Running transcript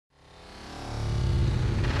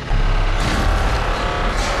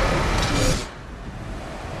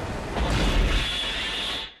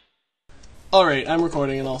Alright, I'm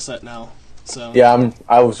recording and all set now. So Yeah,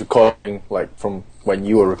 I was recording like from when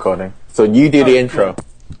you were recording. So you do the intro.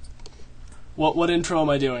 Cool. What intro am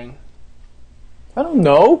I doing? I don't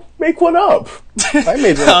know. Make one up. I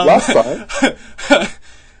made one up last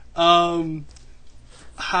time.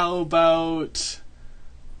 How about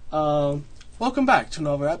welcome back to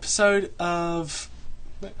another episode of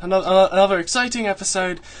another exciting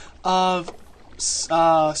episode of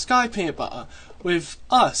Sky Peanut Butter with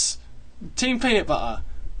us, Team Peanut Butter,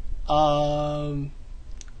 Klaus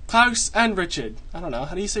and Rhychird. I don't know,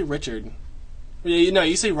 how do you say Rhychird?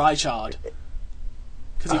 You say Rhychird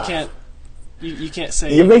because you can't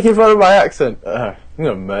say. You're making fun of my accent. I'm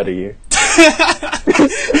gonna murder you.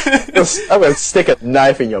 I'm gonna stick a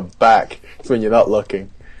knife in your back when you're not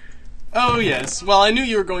looking. Oh yes. Well, I knew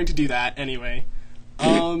you were going to do that anyway.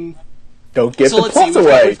 Don't give the let's plot see.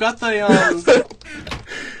 away. We've got the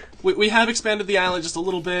we have expanded the island just a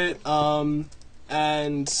little bit,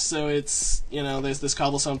 and so it's there's this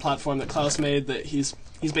cobblestone platform that Klaus made that he's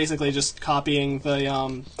basically just copying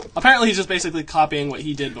the apparently he's just basically copying what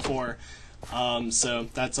he did before, so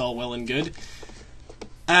that's all well and good.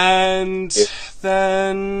 And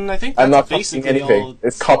then I think that's I'm not basically copying anything. all.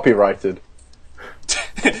 It's copyrighted.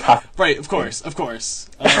 Right, of course. Of course.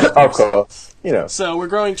 So we're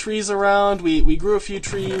growing trees around. We grew a few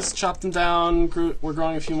trees, chopped them down. We're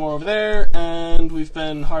growing a few more over there, and we've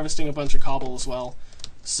been harvesting a bunch of cobble as well.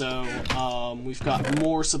 So we've got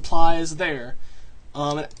more supplies there.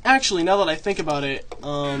 And actually, now that I think about it,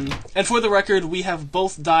 and for the record, we have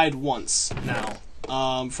both died once now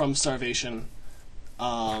from starvation.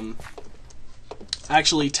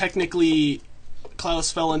 Actually, technically,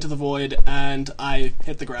 Klaus fell into the void, and I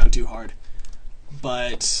hit the ground too hard.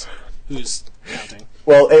 But who's counting?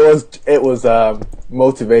 Well, it was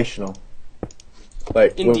motivational.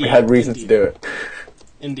 Like when we had reason to do it.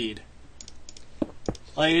 Indeed.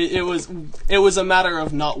 Like it was a matter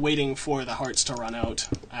of not waiting for the hearts to run out,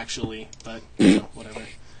 actually. But whatever.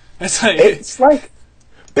 It's like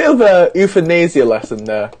a bit of a euthanasia lesson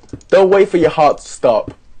there. Don't wait for your heart to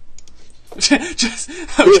stop. Just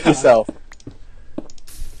do it yourself.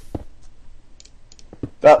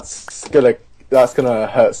 That's gonna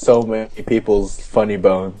hurt so many people's funny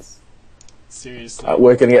bones. Seriously.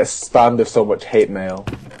 We're gonna get spammed with so much hate mail.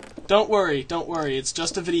 Don't worry. It's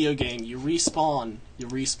just a video game. You respawn.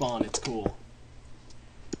 It's cool.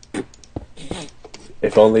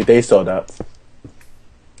 If only they saw that.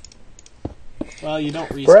 Well, you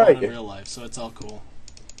don't respawn in real life, so it's all cool.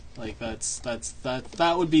 Like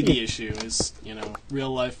that would be the issue, is,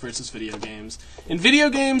 real life versus video games. In video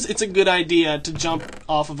games, it's a good idea to jump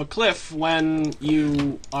off of a cliff when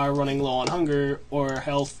you are running low on hunger or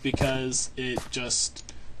health, because it just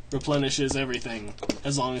replenishes everything,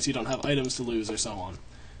 as long as you don't have items to lose or so on.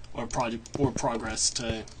 Or progress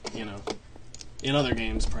to, in other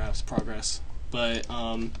games, perhaps, progress. But,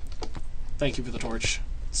 thank you for the torch.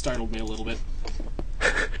 Startled me a little bit.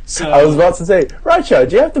 So, I was about to say, Rhychird,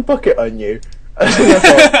 do you have the bucket on you? And I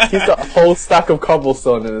thought, he's got a whole stack of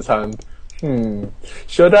cobblestone in his hand.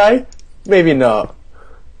 Should I? Maybe not.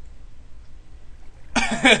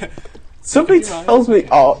 Something tells me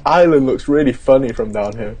our island looks really funny from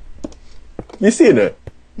down here. You seen it?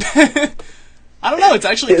 I don't know, it's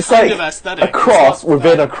actually kind of aesthetic. A cross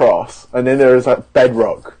within a cross, and then there is like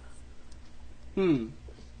bedrock. And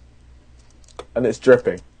it's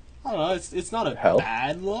dripping. I don't know, it's not a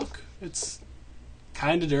bad look. It's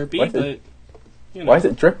kind of derpy, but, Why is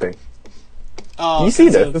it dripping? You see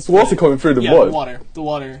that? There's water coming through the wood. The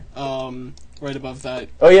water, right above that.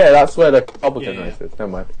 Oh yeah, that's where the cobblestone is. Never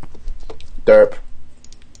mind. Derp.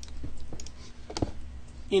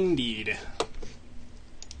 Indeed.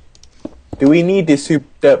 Do we need these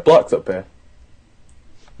dirt blocks up here?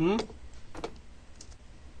 Do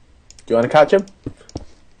you want to catch him?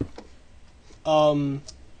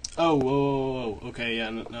 Oh, whoa, okay,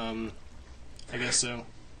 yeah, I guess so.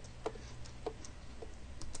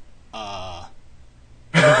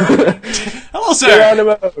 Hello, sir!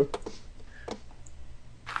 Geronimo!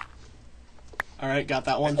 Alright, got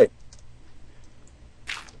that one. Hey.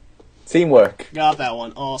 Teamwork. Got that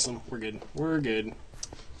one, awesome, we're good.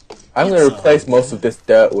 I'm going to replace most of this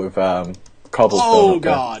dirt with, cobblestone. Oh,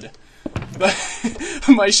 God.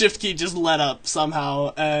 My shift key just let up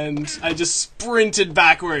somehow, and I just sprinted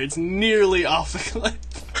backwards, nearly off the cliff.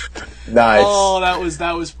 Nice. Oh, that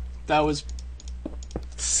was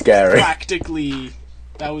scary. Practically,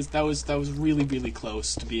 that was really, really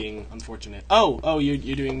close to being unfortunate. Oh,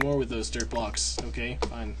 you're doing more with those dirt blocks. Okay,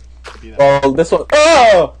 fine. Be that. Well, this one.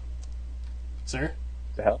 Oh, sir.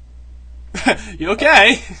 The hell? You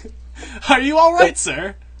okay? Are you all right,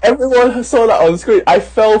 sir? Everyone saw that on screen. I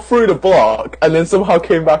fell through the block and then somehow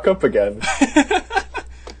came back up again.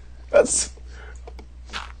 That's...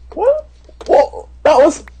 What? What? That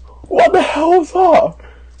was... What the hell was that?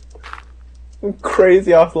 Some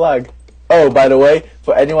crazy ass lag. Oh, by the way,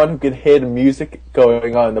 for anyone who can hear the music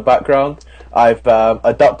going on in the background, I've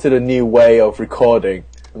adopted a new way of recording.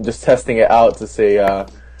 I'm just testing it out to see...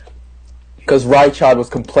 Because Rhychird was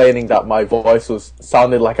complaining that my voice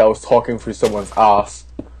sounded like I was talking through someone's ass.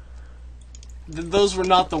 Those were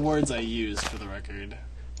not the words I used, for the record.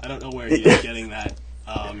 I don't know where he's getting that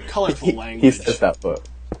colorful language. He says that, but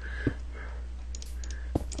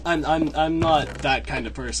I'm not that kind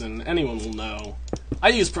of person. Anyone will know. I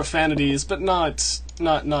use profanities, but not.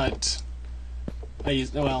 I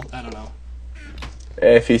use, well, I don't know.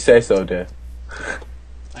 If you say so, dear.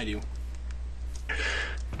 I do.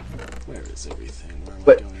 Where is everything? Where am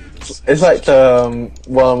But I going with this? it's like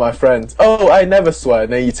one of my friends. Oh, I never swear.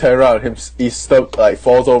 And then you turn around, he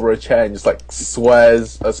falls over a chair and just like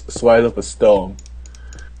swears up a storm.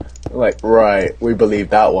 I'm like, right, we believe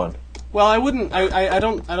that one. Well, I wouldn't. I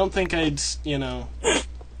don't think I'd. You know.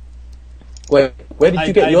 Wait, where did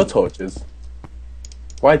you get your torches?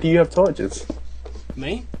 Why do you have torches?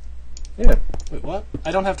 Me? Yeah. Wait, what?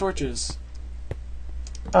 I don't have torches.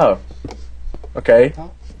 Oh. Okay. Huh?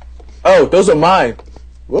 Oh, those are mine.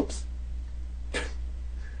 Whoops.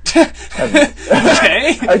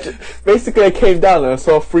 Okay. Basically, I came down and I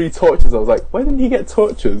saw 3 torches. I was like, where did he get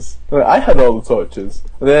torches? Like, I had all the torches.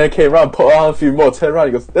 And then I came around, put on a few more, turned around,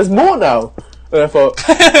 he goes, there's more now! And I thought,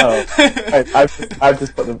 oh, I've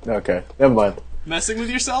just put them... Okay, never mind. Messing with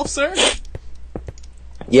yourself, sir?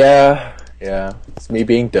 Yeah. It's me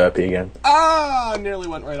being derpy again. Ah! Nearly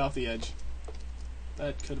went right off the edge.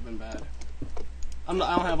 That could have been bad. I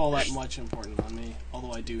don't have all that much important on me,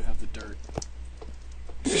 although I do have the dirt.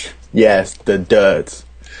 Yes, the dirt.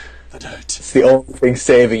 The dirt. It's the only thing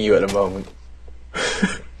saving you at the moment.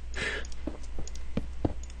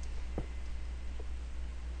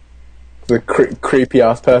 The creepy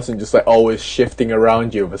ass person just like always shifting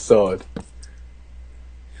around you with a sword.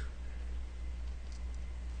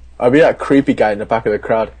 I'll be that creepy guy in the back of the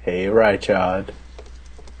crowd. Hey, Rhychird.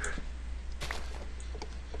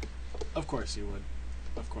 Of course you would.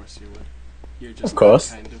 Of course you would. You're just Of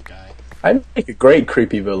course. that kind of guy. I'd make a great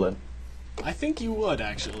creepy villain. I think you would,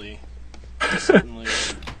 actually. You certainly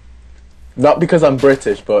would. Not because I'm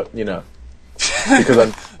British, but, you know, because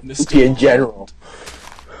I'm creepy in general.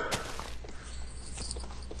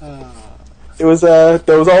 There was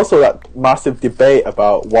also that massive debate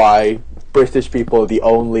about why British people are the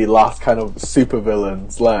only last kind of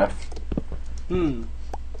supervillains left.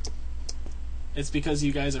 It's because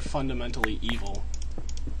you guys are fundamentally evil.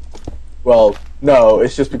 Well, no,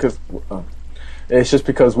 it's just because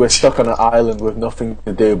we're stuck on an island with nothing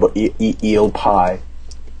to do but eat eel pie.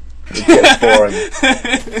 It gets boring.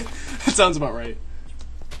 That sounds about right.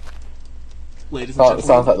 Ladies and gentlemen,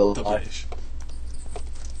 sounds like the life. British.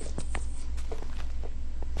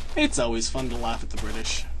 It's always fun to laugh at the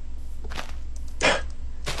British.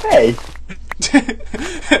 Hey.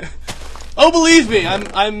 Oh, believe me,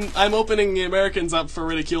 I'm opening the Americans up for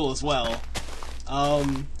ridicule as well.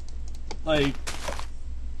 Like,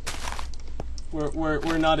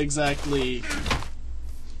 we're not exactly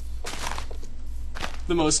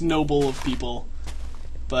the most noble of people,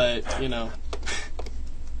 but you know.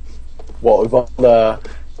 What we've got the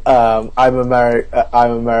I'm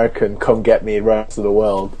American, come get me, rest of the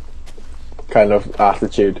world kind of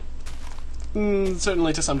attitude.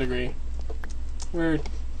 Certainly to some degree. We're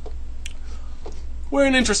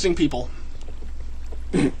an interesting people.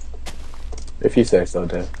 If you say so,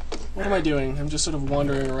 dear. What am I doing? I'm just sort of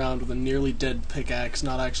wandering around with a nearly dead pickaxe,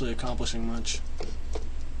 not actually accomplishing much.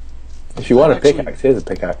 If you want a pickaxe, here's a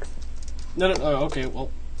pickaxe. No, okay,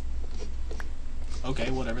 well... Okay,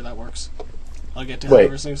 whatever, that works. I'll get to Wait,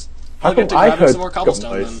 grabbing how come I heard some more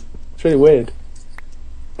cobblestone noise? then. It's really weird.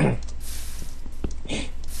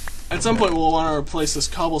 At some point we'll want to replace this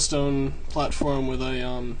cobblestone platform with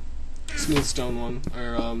a, smooth stone one.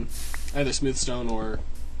 Or, either smooth stone or...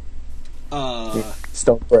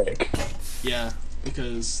 Stone brick. Yeah,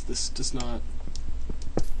 because this does not...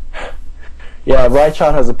 Yeah,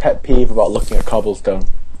 Rhychird has a pet peeve about looking at cobblestone.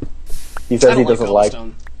 He says he doesn't like...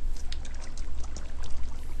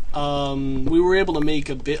 We were able to make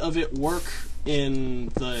a bit of it work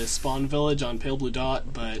in the spawn village on Pale Blue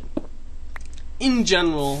Dot, but in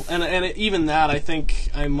general, and even that I think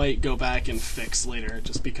I might go back and fix later,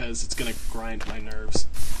 just because it's gonna grind my nerves.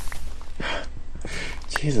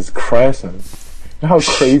 Jesus Christ, man. You know how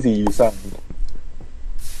crazy you sound.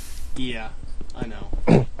 Yeah, I know.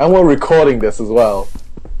 And we're recording this as well.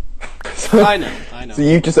 I know. So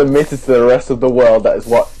you just admitted to the rest of the world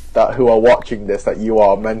that who are watching this that you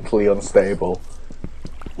are mentally unstable.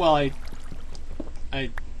 Well, I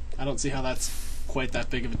don't see how that's quite that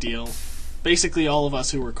big of a deal. Basically, all of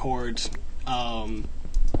us who record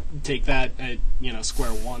take that at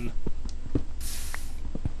square one.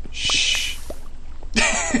 Shh.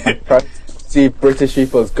 I'm trying to see British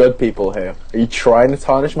people as good people here. Are you trying to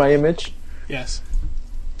tarnish my image? Yes.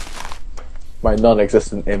 My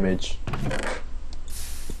non-existent image.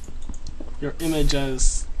 Your image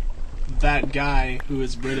as that guy who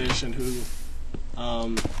is British and who,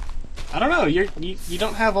 I don't know. You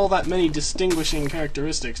don't have all that many distinguishing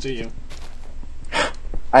characteristics, do you?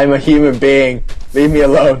 I'm a human being. Leave me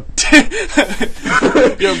alone.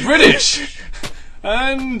 You're British,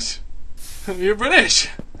 and you're British.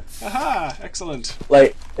 Aha! Excellent.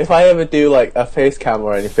 Like, if I ever do like a face cam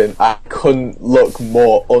or anything, I couldn't look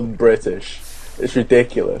more un-British. It's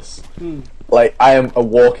ridiculous. Like, I am a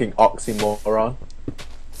walking oxymoron.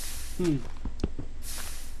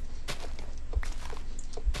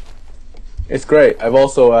 It's great. I've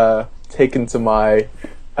also taken to my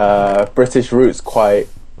British roots quite,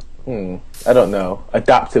 I don't know,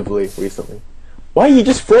 adaptively recently. Why are you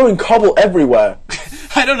just throwing cobble everywhere?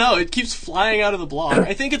 I don't know. It keeps flying out of the block.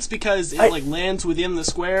 I think it's because it lands within the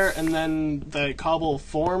square, and then the cobble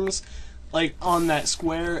forms on that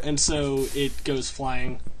square, and so it goes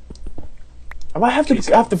flying. I might have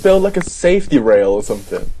to build like a safety rail or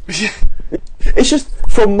something. It's just,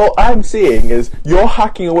 from what I'm seeing, is you're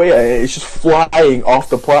hacking away at it, it's just flying off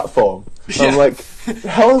the platform. Yeah. I'm like, what the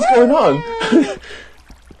hell is going on?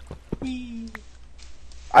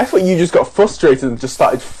 I thought you just got frustrated and just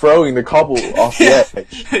started throwing the cobble off the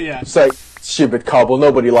edge. Yeah. Just like, stupid cobble,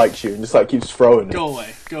 nobody likes you, and just keeps throwing it. Go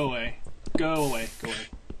away, go away, go away, go away,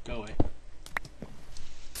 go away.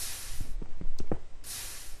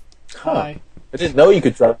 Hi. I didn't know you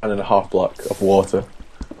could drown in a half block of water.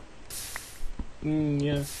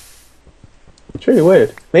 Yeah. It's really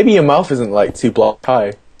weird. Maybe your mouth isn't 2 blocks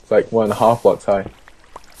high. It's 1.5 blocks high.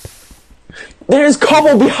 There's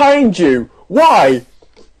cobble behind you! Why?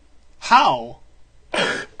 How?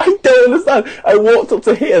 I don't understand. I walked up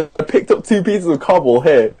to here, I picked up 2 pieces of cobble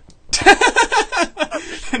here.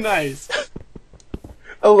 Nice.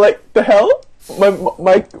 I'm like, the hell?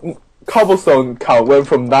 My cobblestone count went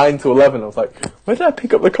from 9 to 11. I was like, where did I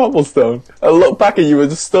pick up the cobblestone? I looked back and you were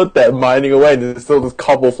just stood there mining away and there's still this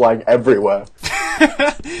cobble flying everywhere.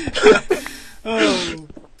 Oh.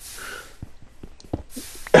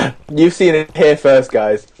 You've seen it here first,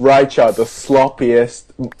 guys. Rhychird, the sloppiest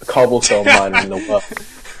cobblestone miner in the world.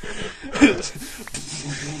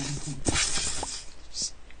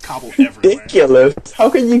 Cobble everywhere. Ridiculous. How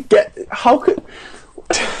can you get... How could...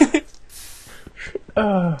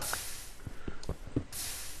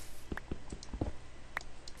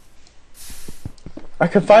 I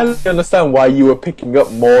can finally understand why you were picking up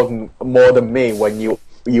more than me when you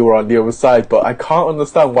were on the other side, but I can't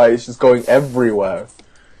understand why it's just going everywhere.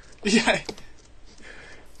 Yeah.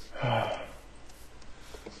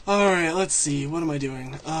 Alright, let's see. What am I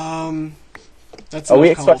doing? That's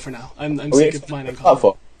enough cobble for now. I'm sick of mining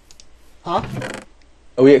cobble. Huh?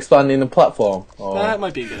 Are we expanding the platform? Or... That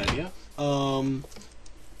might be a good idea.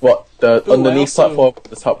 What? The underneath platform,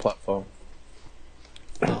 the top platform?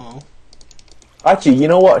 Oh. Actually, you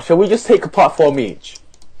know what? Shall we just take a platform each?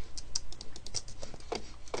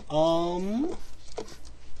 Rock,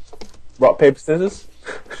 paper, scissors?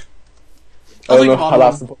 I don't know how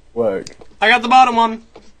that's supposed to work. I got the bottom one.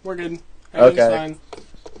 We're good. Everything's fine.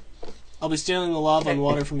 I'll be stealing the lava and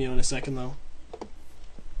water from you in a second, though.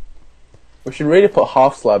 We should really put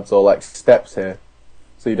half slabs or steps here,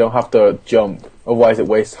 so you don't have to jump. Otherwise, it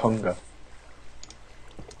wastes hunger.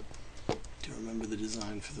 Do you remember the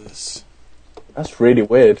design for this? That's really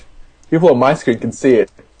weird. People on my screen can see it.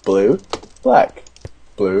 Blue, black,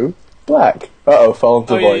 blue, black. Uh-oh, fell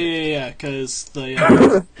into the void. Yeah, because the,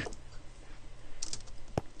 yeah.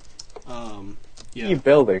 yeah. What are you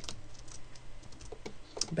building?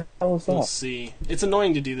 What the hell is that? We'll see. It's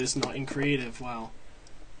annoying to do this not in creative, wow.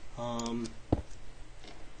 I'm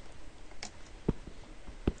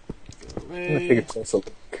gonna take a closer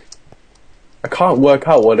look. I can't work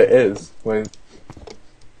out what it is when...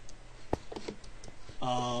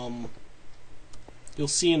 You'll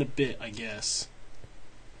see in a bit, I guess.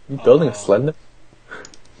 You building a slender?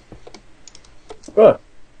 Oh.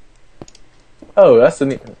 Oh, that's a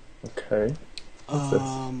neat... Okay. What's this?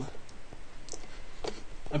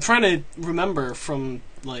 I'm trying to remember from,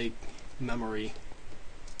 memory.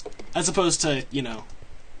 As opposed to,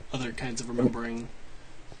 other kinds of remembering.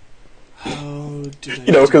 How did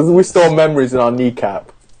I... because we store memories in our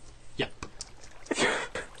kneecap. Yep.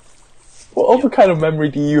 What other kind of memory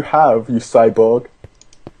do you have, you cyborg?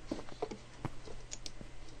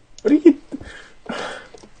 What are you...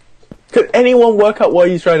 Could anyone work out what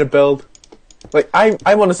he's trying to build? Like, I'm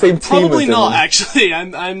on the same team Probably as him. not, actually.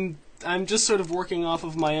 I'm just sort of working off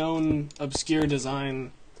of my own obscure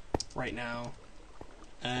design right now.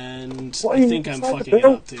 And I think I'm fucking it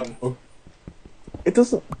up, too. It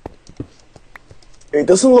doesn't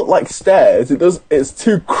look like stairs. It's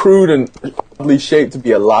too crude and oddly shaped to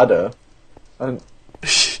be a ladder. And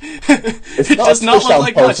it does not look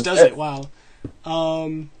like much, does it? Wow.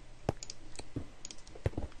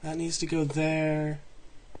 That needs to go there.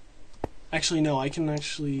 Actually, no, I can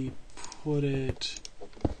actually put it...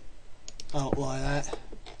 Oh, well, that...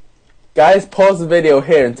 Guys, pause the video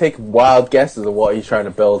here and take wild guesses of what he's trying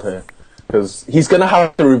to build here. Because he's going to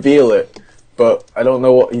have to reveal it, but I don't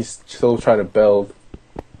know what he's still trying to build.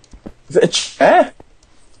 Is it a chair?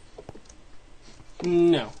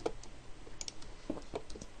 No.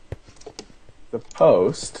 The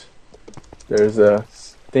post. There's a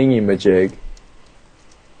thingy-majig.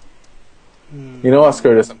 You know what,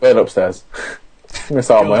 screw this, I'm going upstairs. I'm going to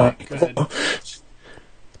start on my own. Go ahead.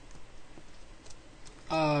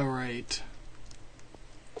 Alright.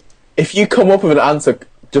 If you come up with an answer,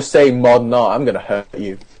 just say mod not, I'm going to hurt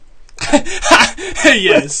you.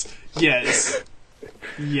 Yes. Yes.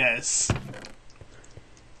 Yes.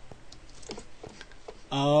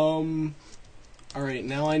 Alright,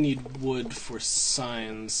 now I need wood for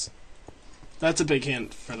signs. That's a big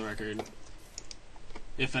hint, for the record.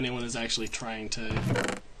 If anyone is actually trying to...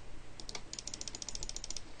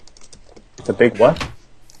 It's a big what?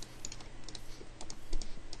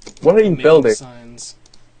 What are you building? Signs.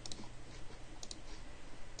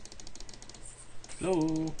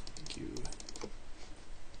 Hello. Thank you.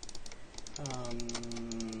 I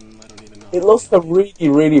don't even know. It looks like a really,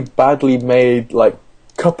 really badly made, like,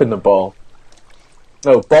 cup in the ball.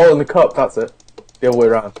 No, ball in the cup, that's it. The other way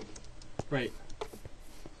around. Right.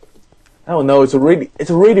 I don't know, it's a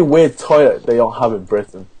really weird toilet they don't have in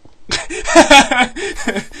Britain.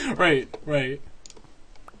 Right, right.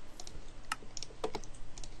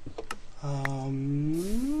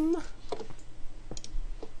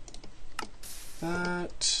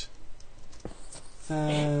 That,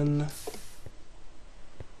 then,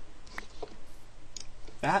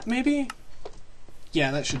 that maybe?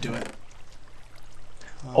 Yeah, that should do it.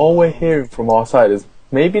 All we're hearing from our side is,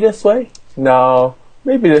 maybe this way? No,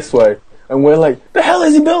 maybe this way. And we're like, the hell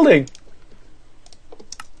is he building?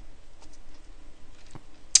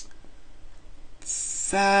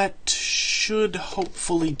 That should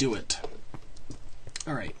hopefully do it.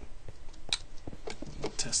 Alright.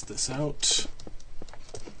 Test this out.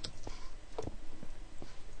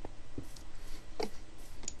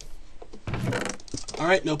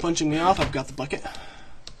 Alright, no punching me off. I've got the bucket.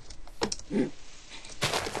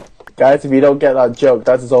 Guys, if you don't get that joke,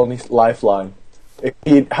 that's his only lifeline. If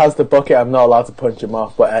he has the bucket, I'm not allowed to punch him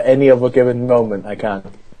off, but at any other given moment, I can.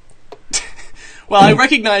 Well, I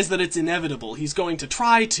recognize that it's inevitable. He's going to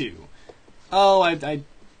try to. Oh, I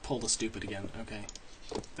pulled a stupid again. Okay.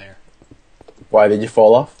 There. Why, did you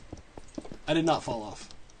fall off? I did not fall off.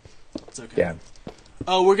 It's okay. Yeah.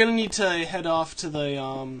 Oh, we're gonna need to head off to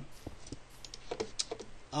the,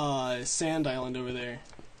 sand island over there.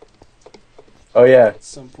 Oh yeah. At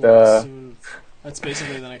some point soon. That's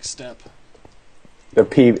basically the next step. The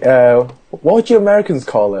what would you Americans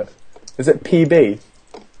call it? Is it PB?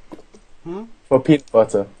 For peanut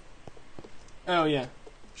butter. Oh yeah,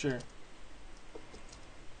 sure.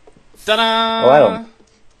 Ta-da! Oh, I don't.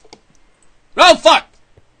 Oh fuck!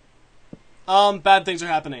 Bad things are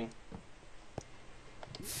happening.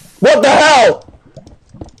 What the hell?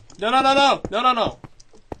 No.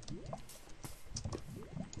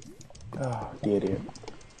 Oh, the idiot.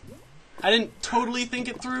 I didn't totally think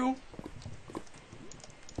it through.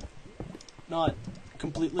 Not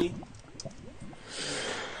completely.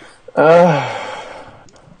 Oh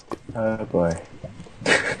boy.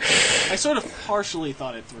 I sort of partially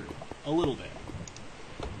thought it through. A little bit.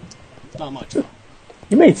 Not much, though.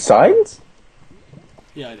 You made signs?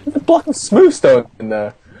 Yeah, I did. There's a block of smooth stone in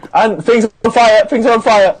there. And things are on fire! Things are on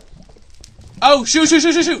fire! Oh, shoot! I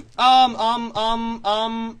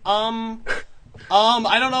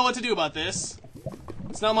don't know what to do about this.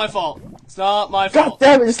 It's not my fault. It's not my fault. God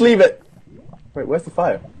damn it, just leave it! Wait, where's the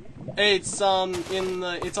fire? It's,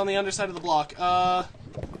 it's on the underside of the block.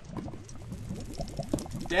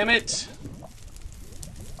 Damn it.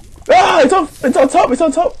 Ah, it's on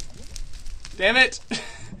top! Damn it.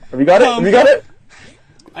 Have you got it? Have you got it?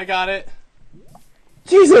 I got it.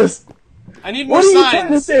 Jesus! I need more what signs. What are you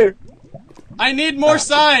trying to do? I need more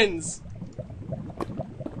signs.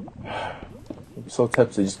 so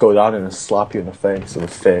tempted to just go down and slap you in the face with a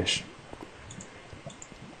fish.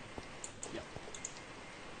 Yep.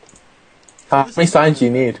 How many signs do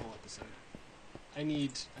you need? I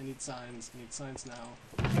need signs. I need signs now.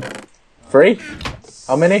 3?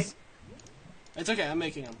 How many? It's okay. I'm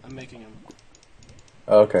making them.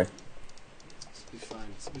 Oh, okay. It'll be fine.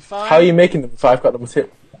 It'll be fine. How are you making them if I've got the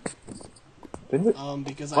material?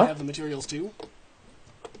 Because what? I have the materials too.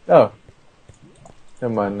 Oh.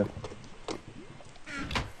 Never mind then.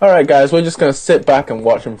 Alright guys, we're just gonna sit back and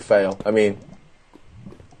watch him fail. I mean...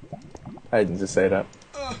 I didn't just say that.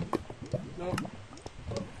 No.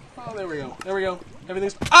 Oh, there we go. There we go.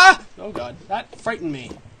 Everything's... Ah! Oh god, that frightened me.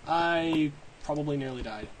 I probably nearly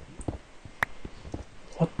died.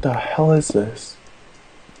 What the hell is this?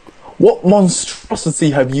 What monstrosity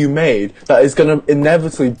have you made that is gonna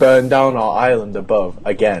inevitably burn down our island above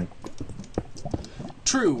again?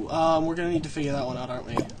 True. We're gonna need to figure that one out, aren't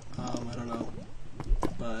we? I don't know.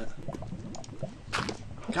 But...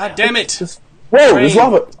 God damn it! Whoa, there's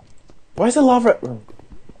lava! Why is there lava?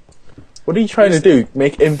 What are you trying to do?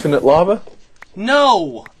 Make infinite lava?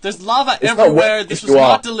 No! There's lava everywhere. This was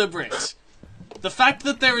not deliberate. The fact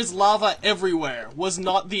that there is lava everywhere was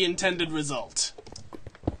not the intended result.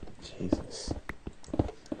 Jesus.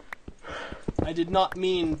 I did not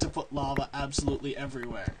mean to put lava absolutely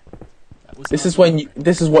everywhere. This is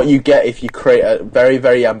what you get if you create a very,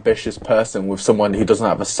 very ambitious person with someone who doesn't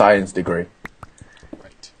have a science degree.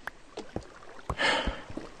 Right.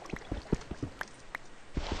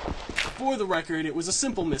 For the record, it was a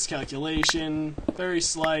simple miscalculation, very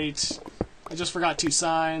slight. I just forgot 2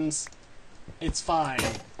 signs. It's fine.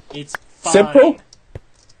 It's fine. Simple?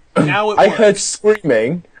 Now it I works. heard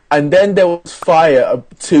screaming, and then there was fire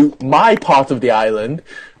to my part of the island,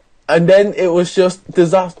 and then it was just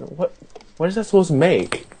disaster. What is that supposed to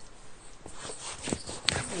make?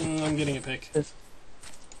 I'm getting a pick.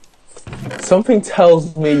 Something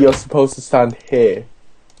tells me you're supposed to stand here.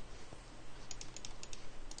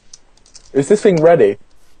 Is this thing ready?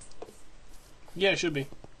 Yeah, it should be.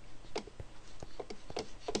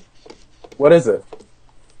 What is it?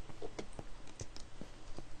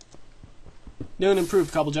 New and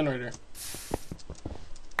improved cobble generator.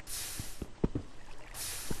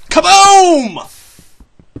 Kaboom!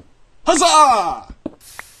 Huzzah!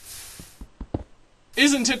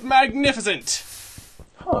 Isn't it magnificent?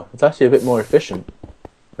 Huh, it's actually a bit more efficient.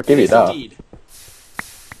 I'll give you Yes, that. Indeed.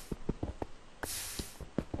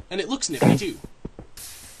 And it looks nifty too.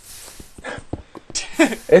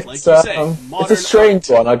 It's, like you say, it's a strange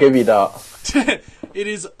one, I'll give you that. It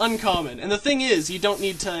is uncommon. And the thing is, you don't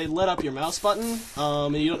need to let up your mouse button,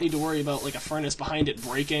 and you don't need to worry about like a furnace behind it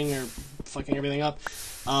breaking or fucking everything up.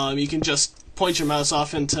 You can just point your mouse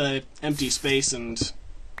off into empty space and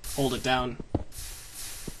hold it down.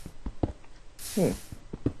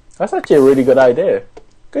 That's actually a really good idea.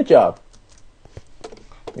 Good job.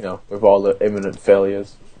 You know, with all the imminent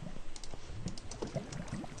failures.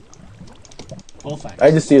 Well, thanks.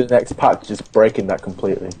 I just see the next patch just breaking that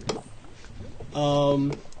completely.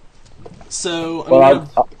 So, Well,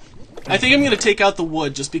 I think I'm gonna take out the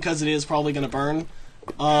wood just because it is probably gonna burn.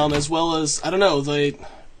 As well as, I don't know, the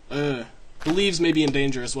leaves may be in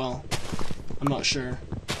danger as well. I'm not sure.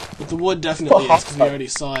 But the wood definitely is, because we already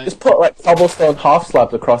saw it. Just put like cobblestone half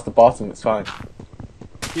slabs across the bottom, it's fine.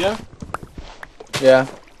 Yeah? Yeah.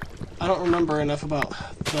 I don't remember enough about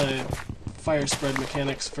the fire spread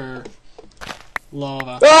mechanics for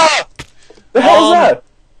lava. Ah! The hell's that?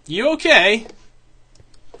 You okay?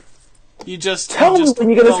 You just... Tell me when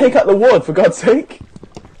you're gonna take out the wood, for God's sake.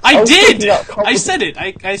 I did! I said it!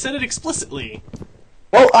 I said it explicitly.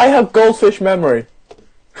 Well, I have goldfish memory.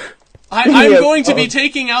 I'm going to be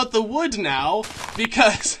taking out the wood now,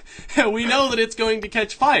 because we know that it's going to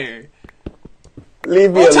catch fire.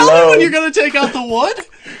 Leave me alone. Tell me when you're going to take out the wood!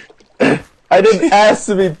 I didn't ask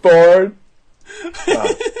to be bored.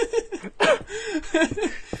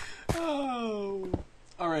 Oh.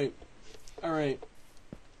 Alright. Alright.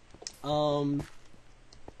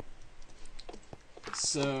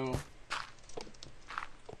 So...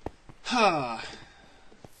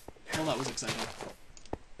 Well, that was exciting.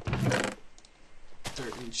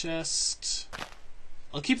 Dirt and chest.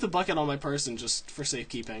 I'll keep the bucket on my person just for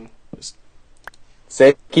safekeeping. Just...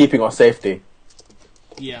 Safekeeping or safety?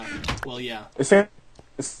 Yeah. Well, yeah. It's a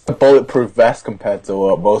bulletproof vest compared to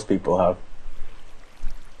what most people have.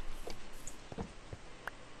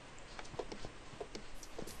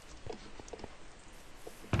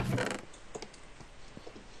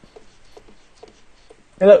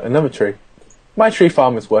 Hey look, another tree. My tree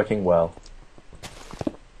farm is working well.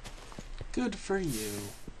 Good for you.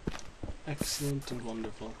 Excellent and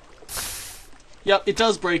wonderful. Yep, it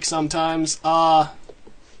does break sometimes.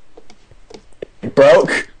 It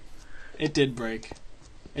broke? It did break.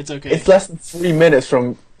 It's okay. It's less than 3 minutes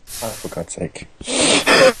from... Oh, for God's sake.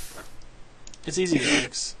 It's easy to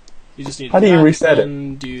fix. You just need to How do you reset it?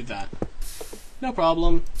 and do that. No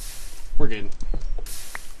problem. We're good.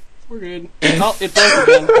 We're good. Oh, it broke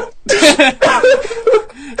again.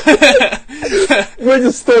 We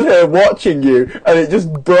just stood here watching you, and it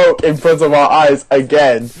just broke in front of our eyes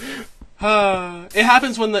again. It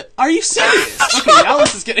happens when the... Are you serious? Okay, now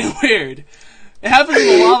this is getting weird. It happens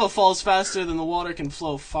when the lava falls faster than the water can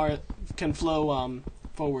flow forward.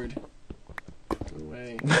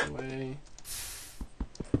 Away.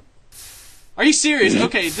 Are you serious?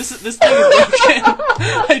 Okay, this thing is broken.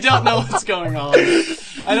 I don't know what's going on.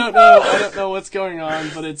 I don't know what's going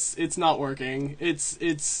on, but it's not working. It's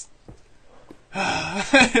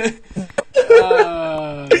that's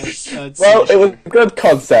Well, it was a good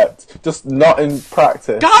concept, just not in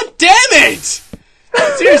practice. God damn it!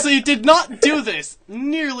 Seriously, you did not do this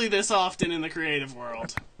nearly this often in the creative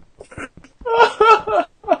world. I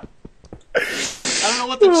don't know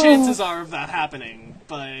what the chances are of that happening,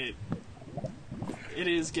 but it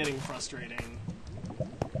is getting frustrating.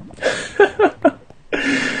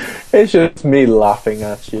 It's just me laughing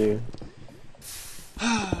at you.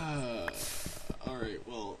 Alright,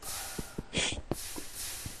 well... Come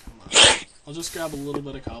on. I'll just grab a little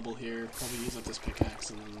bit of cobble here, probably use up this pickaxe,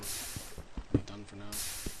 and then be done for now.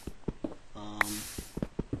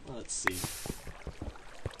 Let's see.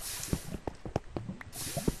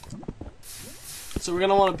 So we're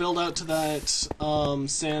gonna want to build out to that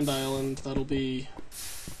sand island. That'll be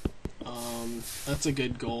that's a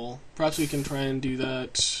good goal. Perhaps we can try and do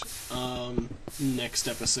that next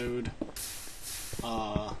episode.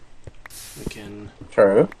 We can.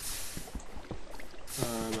 True.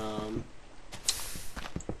 And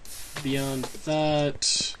beyond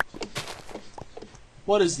that,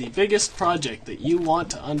 what is the biggest project that you want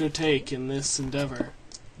to undertake in this endeavor?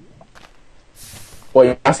 What,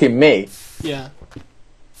 you're asking me? Yeah.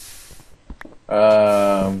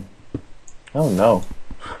 Oh no.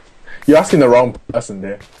 You're asking the wrong person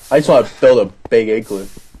there. I just want to build a big igloo.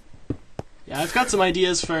 Yeah, I've got some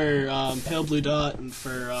ideas for Pale Blue Dot and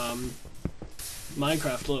for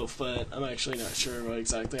Minecraft Loaf, but I'm actually not sure what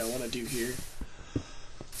exactly I want to do here.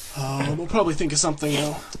 We'll probably think of something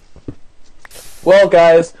though. Well,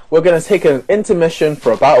 guys, we're going to take an intermission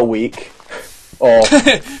for about a week. Or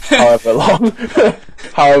however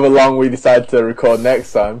long we decide to record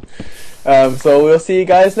next time. So we'll see you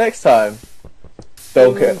guys next time.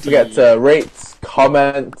 Don't forget to rate,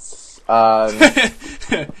 comment, and...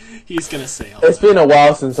 He's gonna say all It's that. been a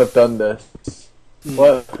while since I've done this.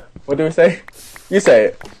 What do we say? You say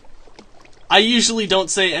it. I usually don't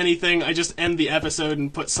say anything, I just end the episode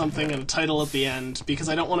and put something in a title at the end, because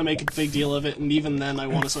I don't want to make a big deal of it, and even then I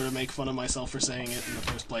want to sort of make fun of myself for saying it in the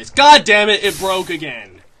first place. God damn it, it broke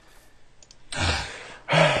again!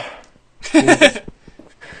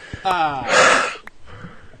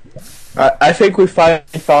 I think we finally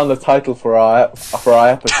found the title for our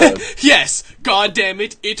episode. Yes! God damn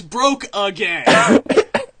it, it broke again!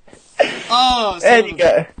 Oh,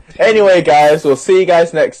 Anyway, guys, we'll see you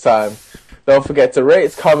guys next time. Don't forget to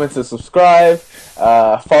rate, comment, and subscribe.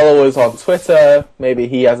 Follow us on Twitter. Maybe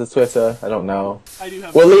he has a Twitter. I don't know. I do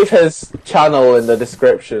have. We'll leave his channel in the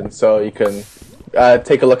description so you can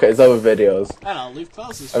take a look at his other videos. And I'll leave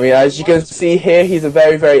Klaus's. I mean, as you can see here, he's a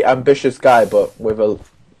very, very ambitious guy, but with a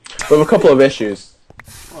couple of issues.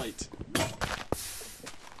 Right.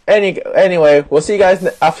 Anyway, we'll see you guys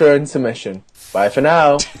after intermission. Bye for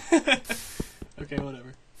now. Okay, whatever.